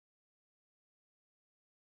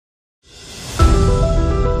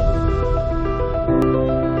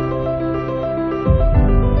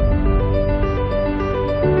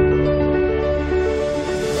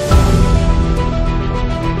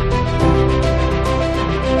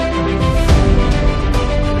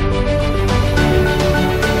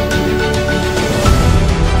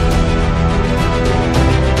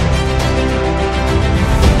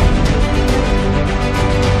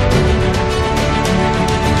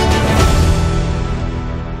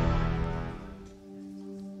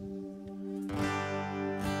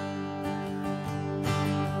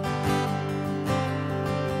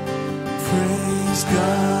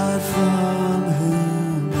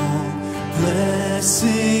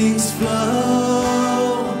blessings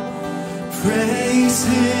flow. Praise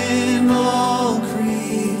him, all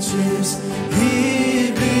creatures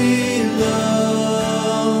here below.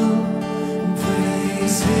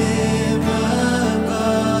 Praise him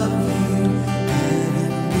above you,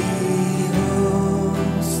 heavenly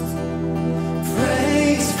host.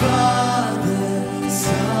 Praise Father,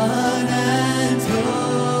 Son, and Holy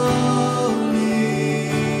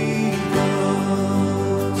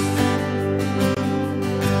Ghost.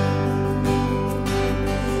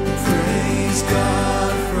 Praise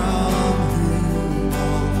God from whom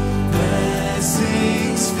all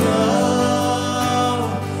blessings flow.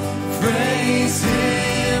 Praise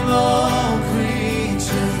him, all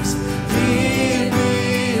creatures here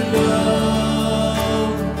below.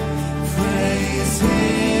 Praise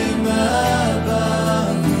him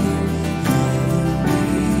above you,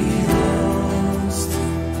 heavenly host.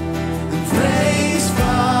 Praise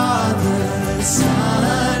Father,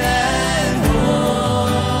 Son, and Holy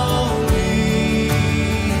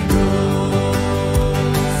Ghost.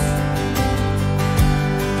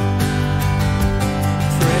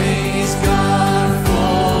 Praise God for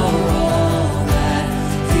all that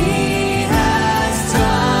he has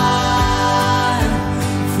done.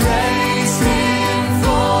 Praise him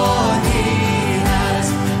for he has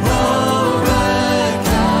overcome.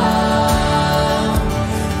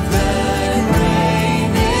 The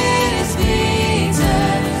grave is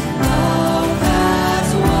beaten, love has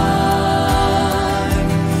won.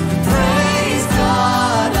 Praise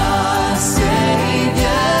God, our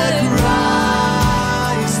Savior,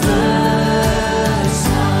 Christ the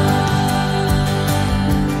Son.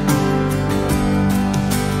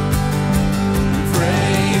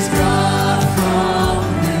 Praise God from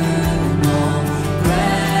whom all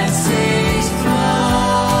blessings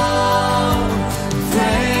flow.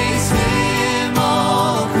 Praise him,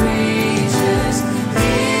 all creatures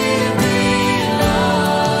here below.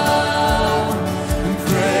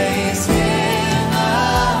 Praise him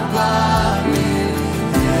above you,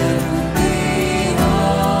 heavenly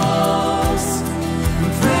hosts.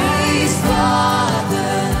 Praise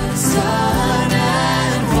Father, Son,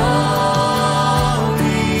 and Holy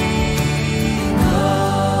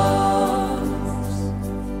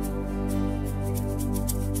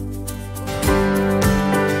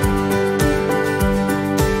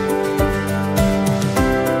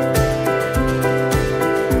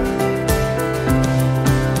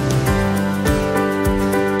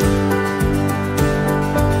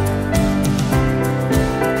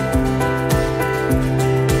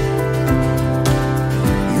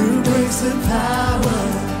who breaks the power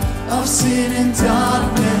of sin and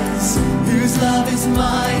darkness, whose love is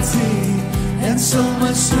mighty and so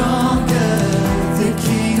much stronger. The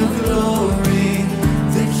King of glory,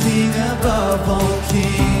 the King above all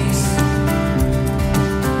kings,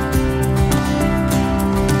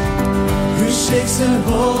 who shakes the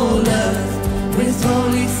whole earth with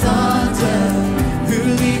holy thunder, who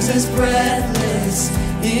leaves us breathless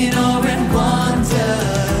in awe and wonder.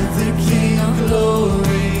 The King of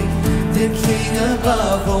glory, the King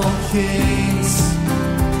above all kings.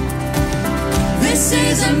 This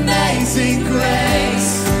is amazing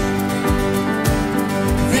grace.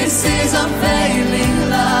 This is unfailing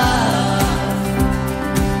love.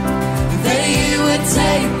 That you would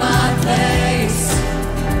take my place,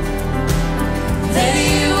 that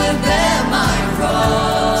you would bear my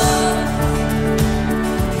cross.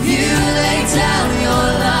 You lay down your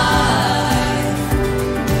life,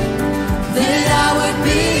 that I would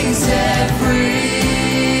be set free.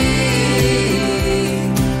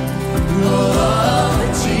 Oh,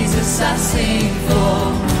 Jesus, I sing for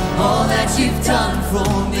all that you've done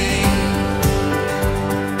for me.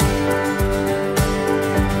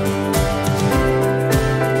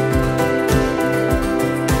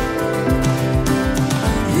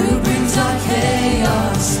 Who brings our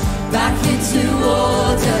chaos back into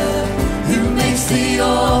order, who makes the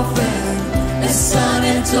orphan a son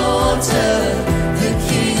and daughter. The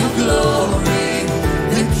King of glory,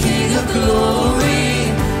 the King of glory,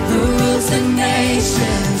 who rules the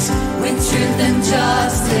nations with truth and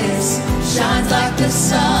justice, shines like the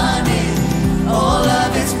sun in all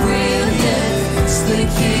of its brilliance. The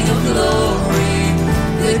King of glory,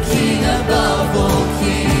 the King above all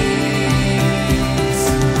kings.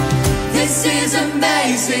 This is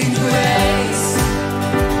amazing grace.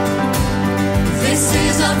 This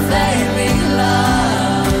is unfailing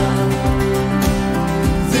love.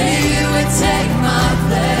 That you would take my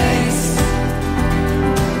place,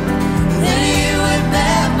 that you would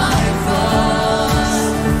bear my cross.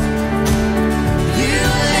 You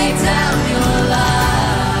lay down your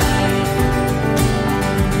life,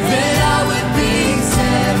 that I would be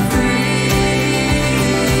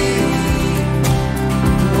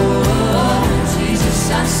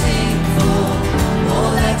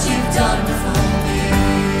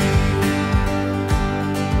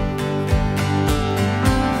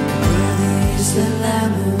the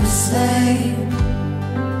Lamb who was slain.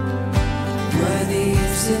 Worthy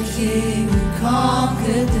is the King who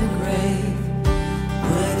conquered the grave.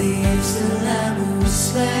 Worthy is the Lamb who was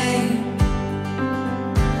slain.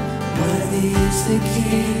 Worthy is the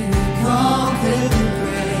King who conquered the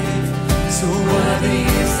grave. So worthy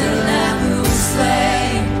is the Lamb who was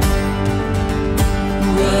slain.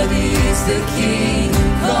 Worthy is the King who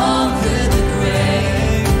conquered the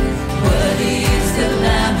grave. Worthy is the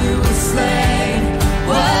Lamb who was slain.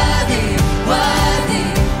 Worthy, worthy,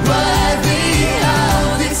 worthy.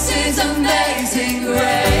 Oh, this is amazing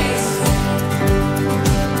grace.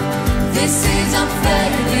 This is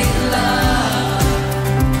unfailing love.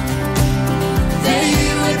 That you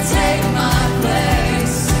would take my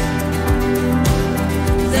place.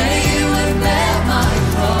 That you would bear my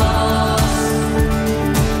cross.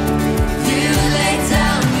 You laid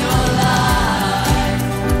down your life.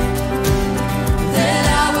 That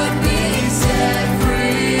I would be set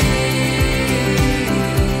free.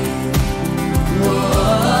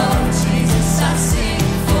 Oh, Jesus, I sing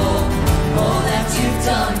for all that you've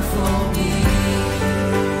done for me.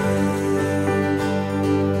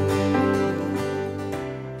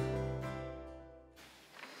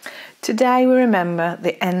 Today we remember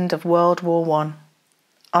the end of World War I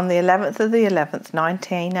on the 11th of the 11th,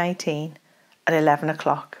 1918 at 11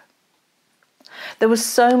 o'clock. There was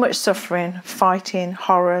so much suffering, fighting,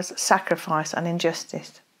 horrors, sacrifice and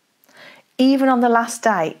injustice. Even on the last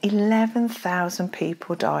day, 11,000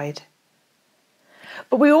 people died.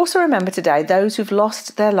 But we also remember today those who've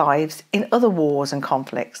lost their lives in other wars and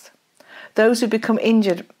conflicts, those who've become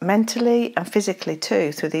injured mentally and physically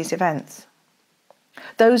too through these events,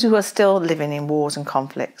 those who are still living in wars and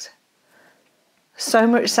conflicts. So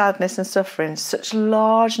much sadness and suffering, such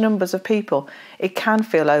large numbers of people, it can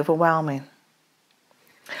feel overwhelming.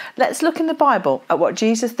 Let's look in the Bible at what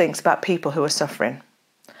Jesus thinks about people who are suffering.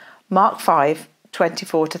 Mark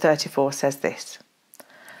 5:24-34 says this: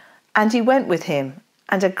 "And he went with him,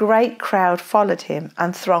 and a great crowd followed him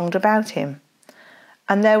and thronged about him.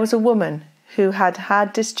 And there was a woman who had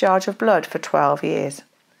had discharge of blood for 12 years,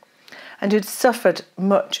 and who'd suffered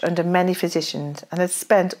much under many physicians, and had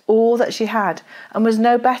spent all that she had, and was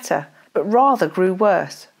no better, but rather grew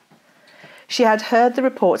worse. She had heard the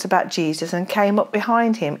reports about Jesus, and came up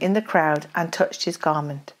behind him in the crowd, and touched his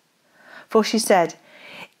garment. For she said,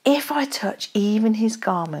 'If I touch even his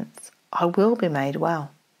garments, I will be made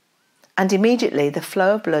well.' And immediately the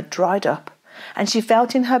flow of blood dried up, and she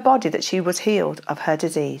felt in her body that she was healed of her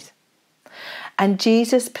disease. And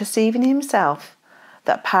Jesus, perceiving himself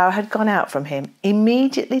that power had gone out from him,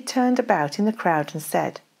 immediately turned about in the crowd and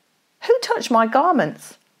said, 'Who touched my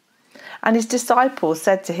garments?' And his disciples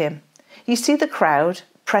said to him, 'You see the crowd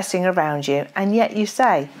pressing around you, and yet you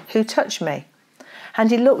say, "Who touched me?" And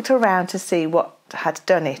he looked around to see what had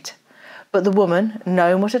done it. But the woman,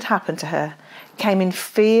 knowing what had happened to her, came in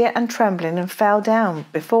fear and trembling, and fell down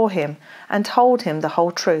before him, and told him the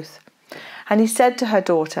whole truth. And he said to her,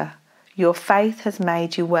 'Daughter, your faith has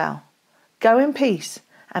made you well. Go in peace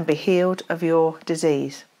and be healed of your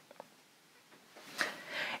disease.'"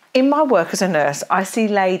 In my work as a nurse, I see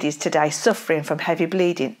ladies today suffering from heavy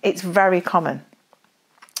bleeding. It's very common.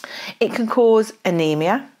 It can cause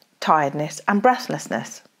anemia, tiredness and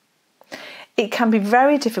breathlessness. It can be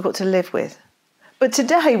very difficult to live with. But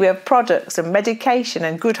today we have products and medication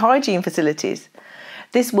and good hygiene facilities.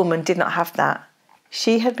 This woman did not have that.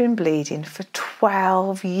 She had been bleeding for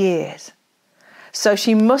 12 years. So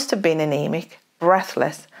she must have been anemic,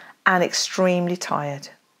 breathless and extremely tired.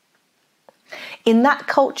 In that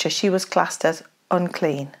culture, she was classed as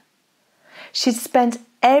unclean. She'd spent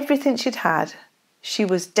everything she'd had. She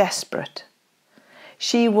was desperate.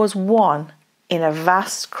 She was one in a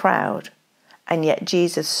vast crowd, and yet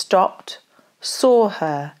Jesus stopped, saw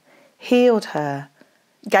her, healed her,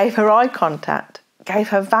 gave her eye contact, gave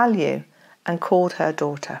her value, and called her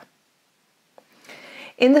daughter.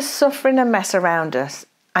 In the suffering and mess around us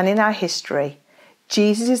and in our history,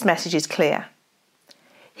 Jesus' message is clear.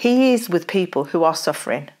 He is with people who are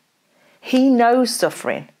suffering. He knows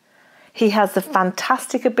suffering. He has the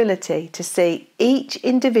fantastic ability to see each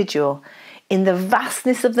individual in the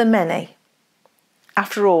vastness of the many.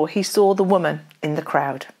 After all, he saw the woman in the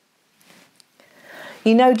crowd.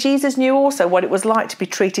 You know, Jesus knew also what it was like to be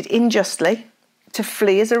treated unjustly, to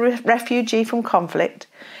flee as a refugee from conflict,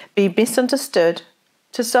 be misunderstood,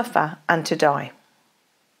 to suffer and to die.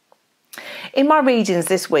 In my readings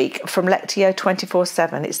this week from Lectio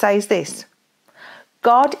 24/7, it says this: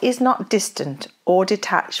 God is not distant or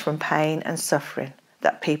detached from pain and suffering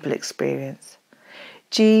that people experience.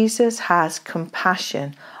 Jesus has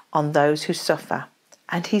compassion on those who suffer,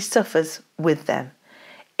 and he suffers with them.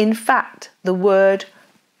 In fact, the word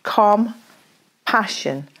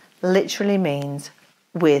compassion literally means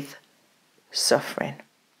with suffering.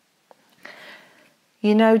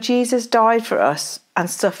 You know, Jesus died for us and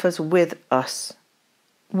suffers with us.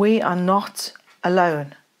 We are not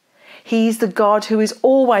alone. He's the God who is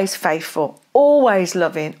always faithful, always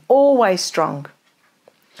loving, always strong.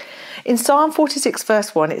 In Psalm 46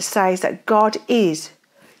 verse 1, it says that God is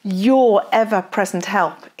your ever-present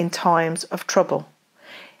help in times of trouble.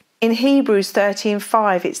 In Hebrews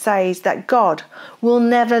 13:5, it says that God will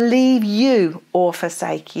never leave you or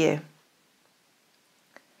forsake you.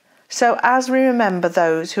 So as we remember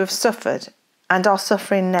those who have suffered and are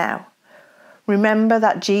suffering now, remember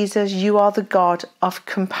that Jesus, you are the God of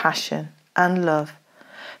compassion and love,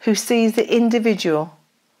 who sees the individual,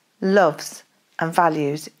 loves and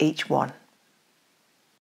values each one.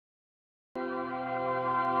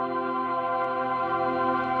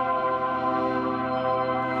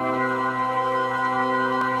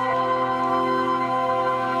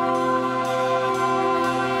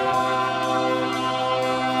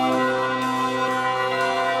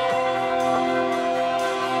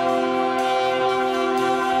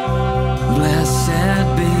 Blessed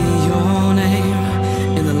be your name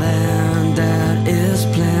in the land that is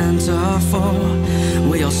plentiful,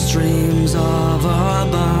 where your streams of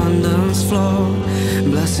abundance flow.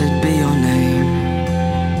 Blessed be your name.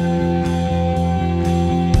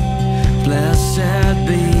 Blessed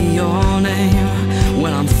be your name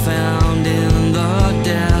when I'm found in the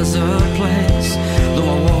desert place. Though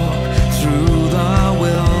I walk through the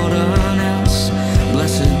wilderness,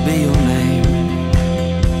 blessed be your name.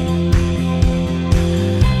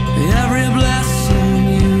 Every blessing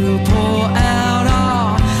you pour out,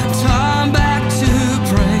 I'll turn back to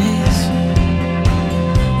praise.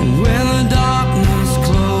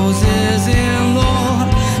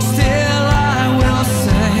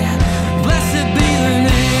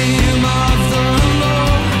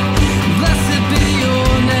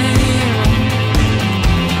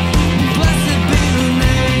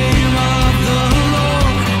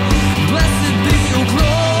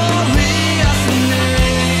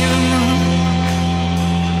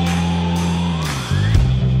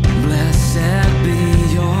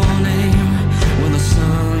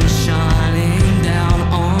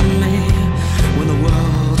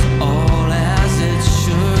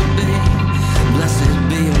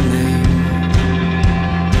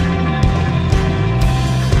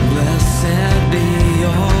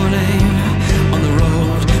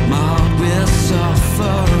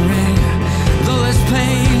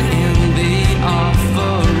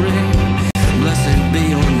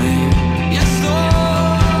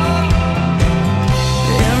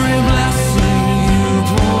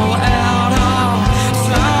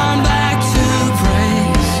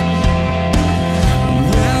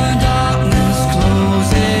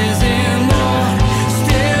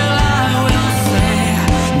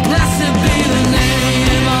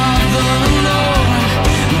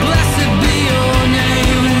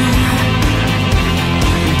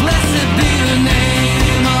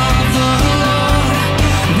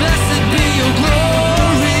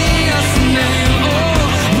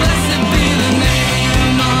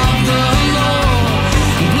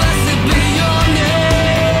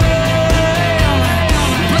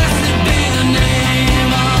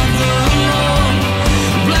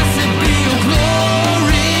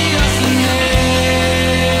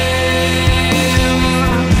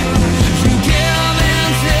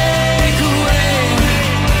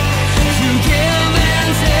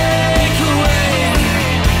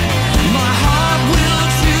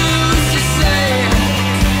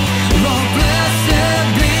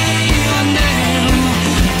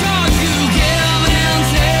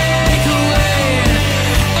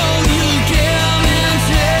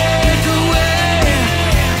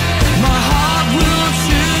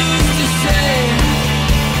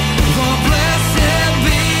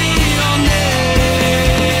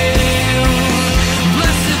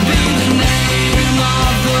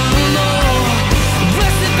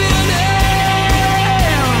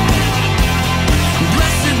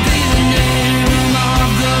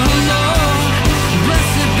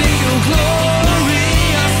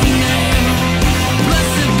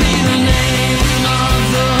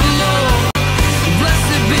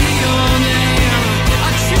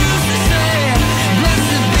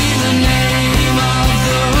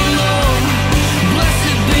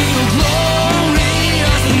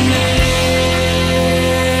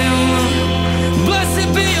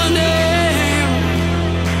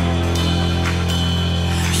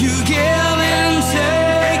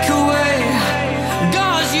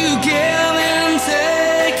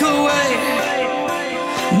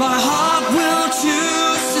 My heart will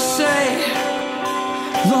choose to say,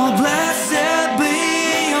 Lord, blessed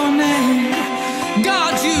be your name.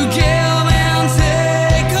 God, you gave